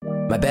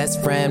My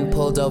best friend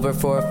pulled over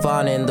for a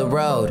fawn in the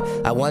road.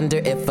 I wonder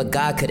if a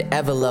God could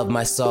ever love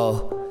my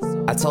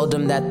soul. I told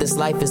him that this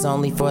life is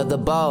only for the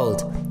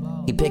bold.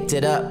 He picked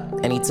it up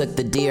and he took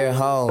the deer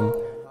home.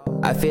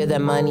 I fear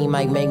that money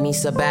might make me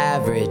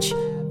sub-average.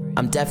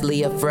 I'm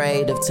definitely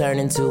afraid of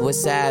turning to a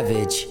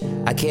savage.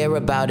 I care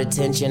about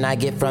attention I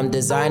get from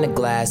designer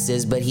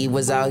glasses, but he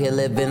was out here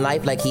living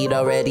life like he'd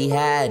already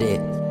had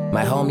it.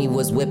 My homie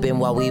was whipping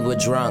while we were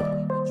drunk.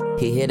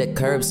 He hit a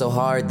curb so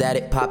hard that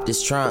it popped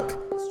his trunk.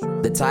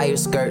 The tire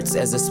skirts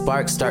as the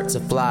sparks start to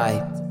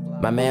fly.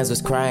 My mans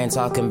was crying,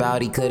 talking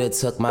about he could've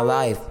took my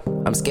life.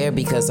 I'm scared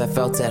because I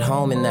felt at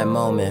home in that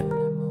moment.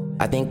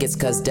 I think it's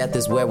cause death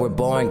is where we're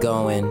born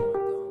going.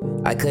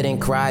 I couldn't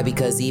cry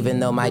because even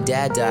though my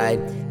dad died,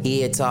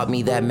 he had taught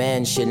me that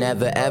men should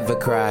never ever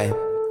cry.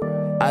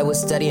 I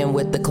was studying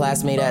with the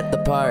classmate at the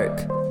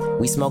park.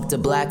 We smoked a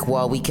black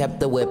while we kept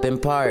the whip in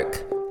park.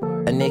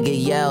 A nigga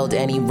yelled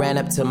and he ran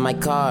up to my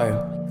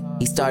car.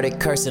 He started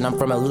cursing, I'm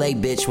from a LA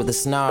bitch with a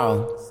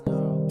snarl.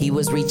 He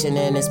was reaching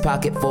in his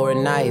pocket for a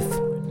knife.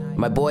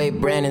 My boy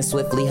Brandon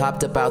swiftly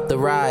hopped up out the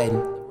ride.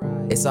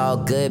 It's all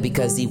good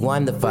because he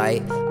won the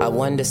fight. I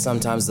wonder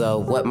sometimes though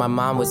what my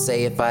mom would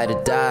say if I'd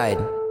have died.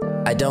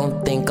 I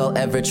don't think I'll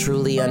ever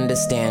truly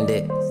understand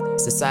it.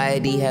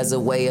 Society has a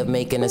way of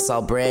making us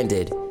all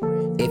branded.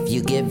 If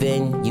you give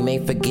in, you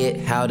may forget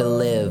how to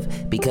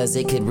live, because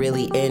it could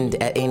really end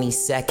at any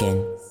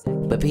second.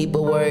 But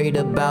people worried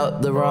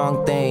about the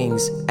wrong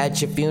things.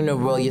 At your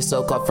funeral, your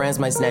so-called friends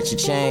might snatch your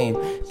chain.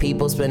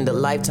 People spend a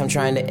lifetime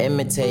trying to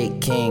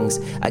imitate kings.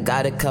 I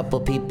got a couple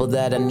people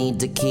that I need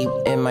to keep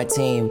in my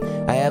team.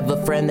 I have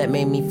a friend that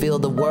made me feel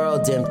the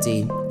world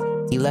empty.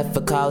 He left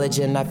for college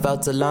and I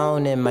felt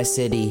alone in my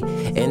city.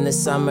 In the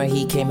summer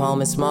he came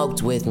home and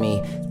smoked with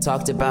me.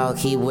 Talked about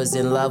he was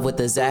in love with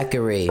a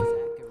Zachary.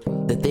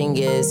 The thing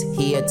is,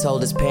 he had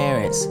told his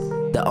parents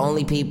the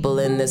only people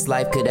in this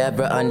life could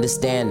ever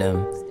understand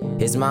him.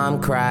 His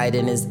mom cried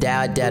and his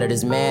dad doubted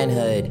his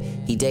manhood.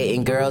 He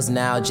dating girls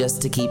now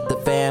just to keep the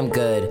fam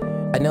good.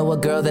 I know a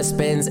girl that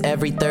spends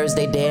every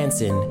Thursday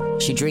dancing.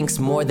 She drinks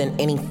more than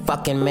any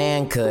fucking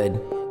man could.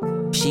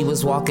 She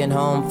was walking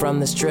home from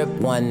the strip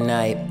one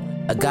night.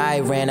 A guy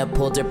ran up,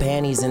 pulled her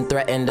panties and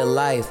threatened her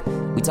life.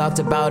 We talked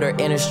about her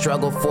inner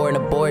struggle for an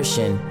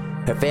abortion.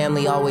 Her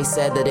family always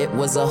said that it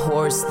was a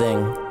horse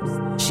thing.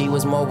 She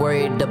was more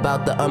worried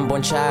about the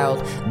unborn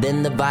child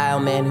than the vile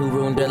man who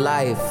ruined her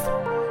life.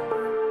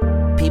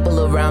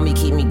 People around me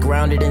keep me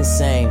grounded and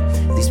sane.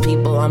 These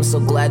people, I'm so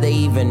glad they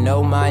even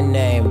know my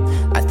name.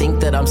 I think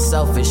that I'm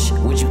selfish,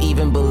 would you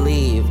even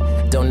believe?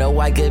 Don't know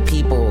why good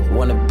people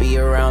wanna be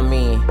around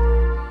me.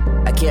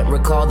 I can't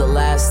recall the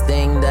last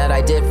thing that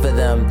I did for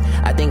them.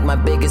 I think my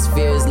biggest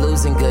fear is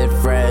losing good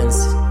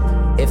friends.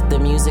 If the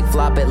music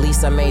flop, at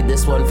least I made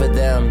this one for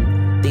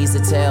them. These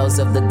are tales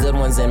of the good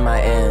ones in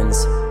my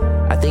ends.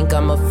 I think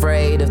I'm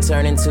afraid of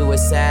turning to a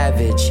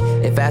savage.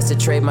 If asked to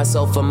trade my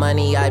soul for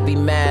money, I'd be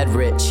mad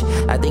rich.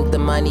 I think the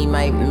money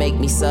might make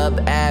me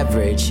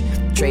sub-average.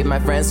 Trade my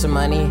friends for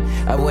money,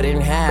 I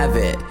wouldn't have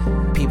it.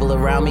 People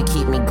around me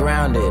keep me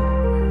grounded.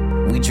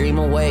 We dream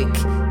awake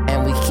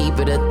and we keep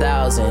it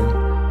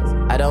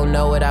 1,000. I don't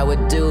know what I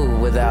would do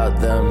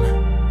without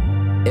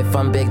them. If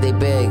I'm big, they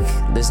big,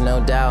 there's no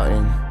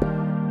doubting.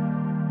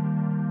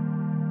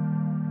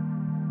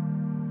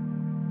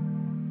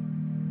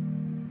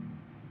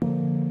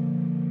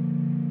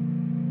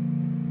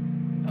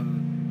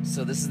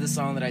 So this is the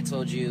song that I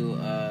told you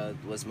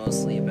was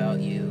mostly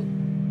about you.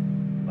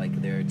 Like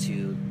there are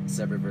 2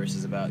 separate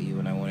verses about you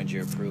and I wanted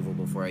your approval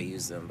before I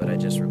use them, but I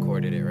just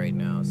recorded it right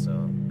now,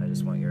 so I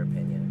just want your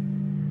opinion.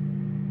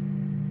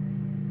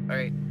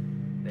 Alright,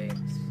 thanks.